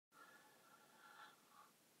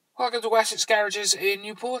Welcome to Wessex Garages in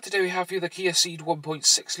Newport. Today we have here the Kia Ceed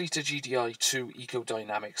 1.6 litre GDI 2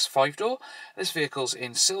 EcoDynamics 5-door. This vehicle's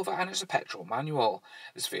in silver and it's a petrol manual.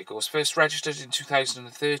 This vehicle was first registered in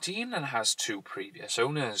 2013 and has 2 previous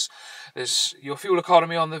owners. Your fuel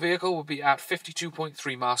economy on the vehicle will be at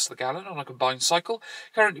 52.3 miles to the gallon on a combined cycle,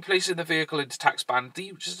 currently placing the vehicle into tax band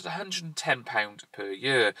D, which is at £110 per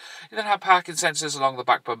year. You then have parking sensors along the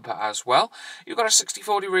back bumper as well. You've got a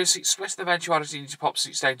 60-40 rear seat split in the eventuality you need to pop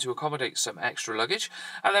seats down to accommodate some extra luggage,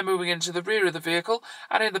 and then moving into the rear of the vehicle,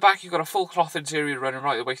 and in the back you've got a full cloth interior running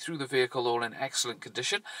right the way through the vehicle, all in excellent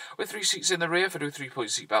condition, with 3 seats in the rear for 3-point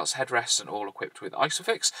seat belts, headrests, and all equipped with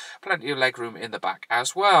Isofix. Plenty of legroom in the back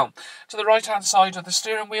as well. To the right hand side of the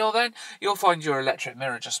steering wheel then, you'll find your electric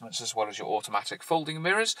mirror adjustments as well as your automatic folding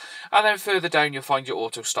mirrors, and then further down you'll find your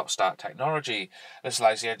auto stop start technology. This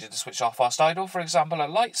allows the engine to switch off whilst idle, for example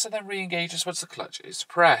at lights, and then re-engages once the clutch is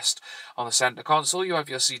pressed. On the centre console you have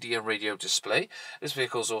your CD and radio display. This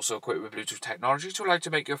vehicle is also equipped with Bluetooth technology to allow you to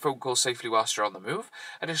make your phone calls safely whilst you're on the move.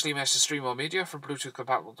 Additionally, you may stream more media from Bluetooth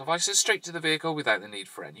compatible devices straight to the vehicle without the need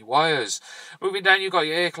for any wires. Moving down, you've got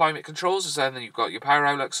your air climate controls, and then you've got your power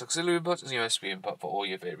outlets, auxiliary input, and USB input for all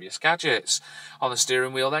your various gadgets. On the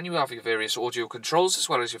steering wheel, then you have your various audio controls as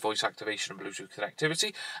well as your voice activation and Bluetooth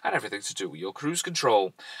connectivity, and everything to do with your cruise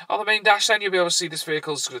control. On the main dash, then you'll be able to see this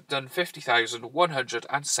vehicle's done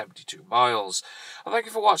 50,172 miles. Well, thank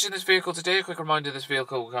you for watching this vehicle today. A quick reminder, this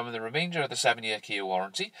vehicle will come in the remainder of the 7-year Kia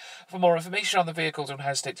warranty. For more information on the vehicle, don't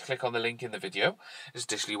hesitate to click on the link in the video. There's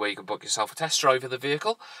additionally where you can book yourself a test drive of the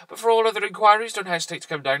vehicle. But for all other inquiries, don't hesitate to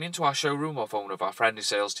come down into our showroom or phone of our friendly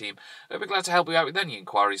sales team. They'll be glad to help you out with any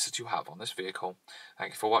inquiries that you have on this vehicle.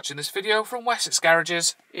 Thank you for watching this video from Wessex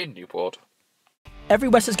Garages in Newport. Every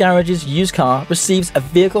Wessex Garages used car receives a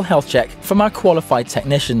vehicle health check from our qualified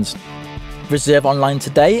technicians. Reserve online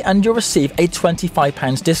today and you'll receive a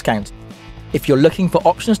 £25 discount. If you're looking for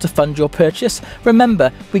options to fund your purchase,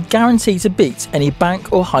 remember we guarantee to beat any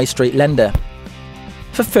bank or high street lender.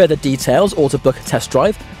 For further details or to book a test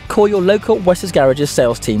drive, call your local Wessex Garages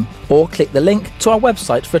sales team or click the link to our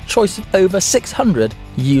website for a choice of over 600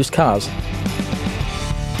 used cars.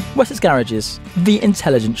 Wessex Garages, the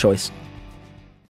intelligent choice.